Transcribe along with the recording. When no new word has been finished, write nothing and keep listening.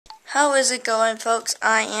How is it going, folks?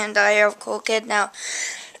 I am Diary of a Cool Kid. Now,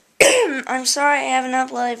 I'm sorry I haven't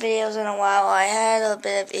uploaded videos in a while. I had a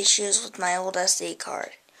bit of issues with my old SD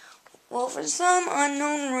card. Well, for some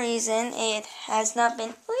unknown reason, it has not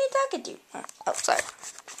been... Who are you talking to? Oh, sorry.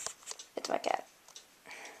 It's my cat.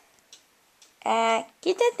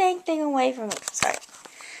 Get that dang thing away from me. Sorry.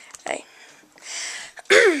 Alright.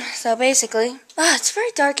 So, basically... it's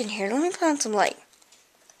very dark in here. Let me put on some light.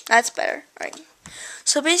 That's better. Alright.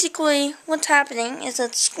 So basically, what's happening is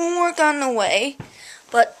that schoolwork got in the way,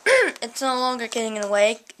 but it's no longer getting in the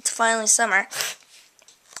way. It's finally summer.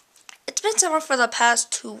 It's been summer for the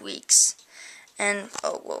past 2 weeks. And,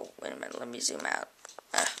 oh, whoa, wait a minute, let me zoom out.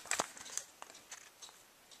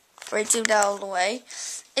 Right, zoomed out all the way.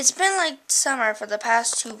 It's been like summer for the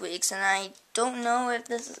past 2 weeks, and I don't know if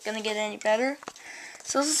this is going to get any better.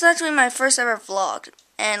 So this is actually my first ever vlog.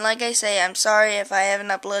 And like I say, I'm sorry if I haven't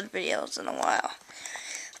uploaded videos in a while.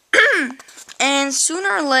 And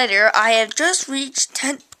sooner or later, I have just reached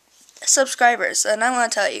 10 subscribers, and I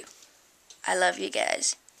want to tell you, I love you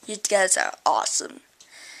guys. You guys are awesome.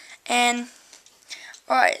 And,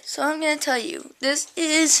 alright, so I'm going to tell you, this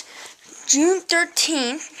is June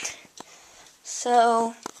 13th,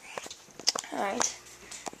 so, alright,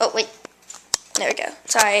 oh wait, there we go,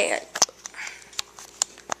 sorry,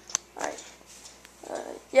 alright,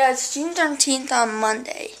 yeah, it's June 13th on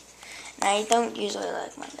Monday. I don't usually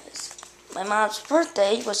like Mondays. My mom's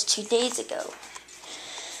birthday was 2 days ago.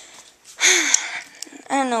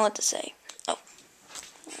 I don't know what to say. Oh.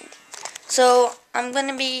 So, I'm going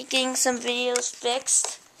to be getting some videos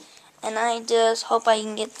fixed. And I just hope I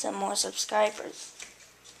can get some more subscribers.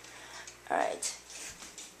 Alright.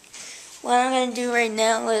 What I'm going to do right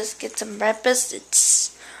now is get some breakfast.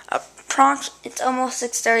 It's almost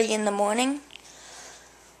 6:30 in the morning.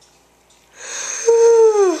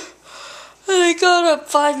 I got up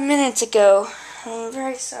 5 minutes ago. I'm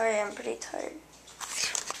very sorry, I'm pretty tired.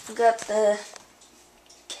 I got the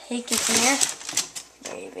cake in here.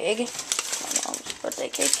 Very big. My mom's birthday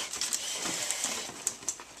cake.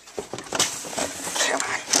 Come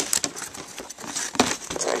on.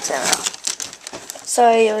 Sorry, it's having a...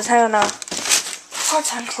 Sorry, it was having a hard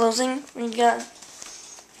time closing. We got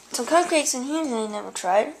some cupcakes in here that I never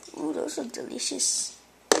tried. Ooh, those are delicious.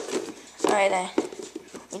 Alright,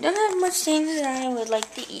 we don't have much things that I would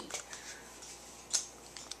like to eat.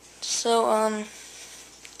 So,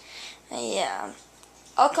 yeah.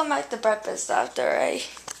 I'll come back to breakfast after I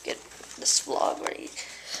get this vlog ready.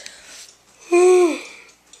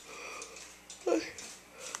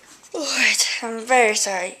 Alright, I'm very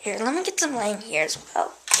sorry. Here, let me get some light in here as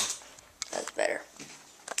well. That's better.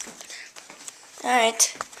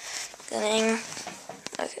 Alright. Getting...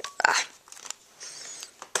 Okay.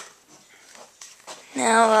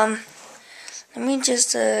 Now, let me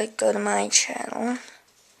just go to my channel,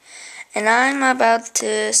 and I'm about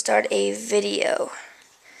to start a video,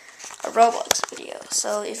 a Roblox video,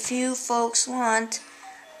 so if you folks want,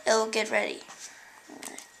 it'll get ready.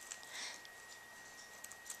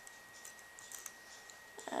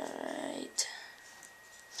 Alright,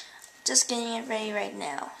 just getting it ready right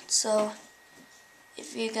now, so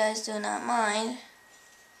if you guys do not mind,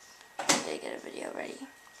 I'm gonna get a video ready.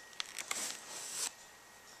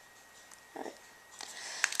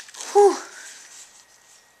 Whew.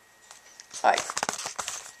 Alright.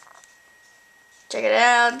 Check it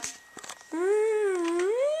out.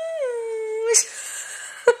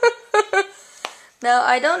 Now,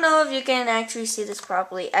 I don't know if you can actually see this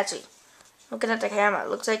properly. Actually, looking at the camera, it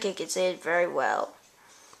looks like you can see it very well.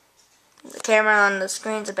 The camera on the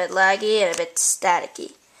screen's a bit laggy and a bit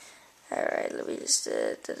staticky. Alright, let me just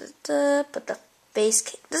put the face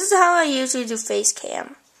cam. This is how I usually do face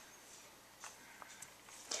cam.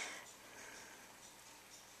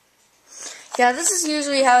 Yeah, this is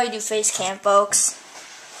usually how I do face cam, folks.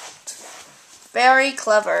 Very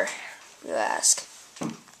clever, you ask.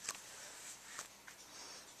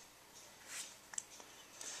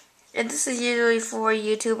 And this is usually for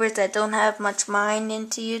YouTubers that don't have much mind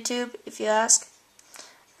into YouTube, if you ask.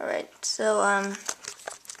 Alright, so, I'm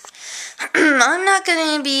not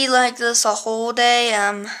gonna be like this a whole day.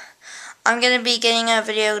 I'm gonna be getting a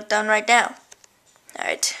video done right now.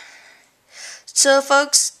 Alright. So,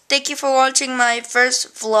 folks, thank you for watching my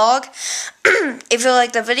first vlog. If you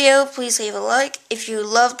like the video, please leave a like. If you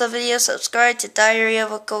love the video, subscribe to Diary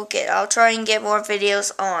of a Cool Kid. I'll try and get more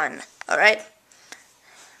videos on. Alright?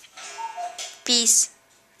 Peace.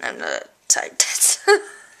 I'm not sorry, that's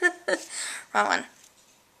wrong one.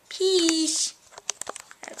 Peace.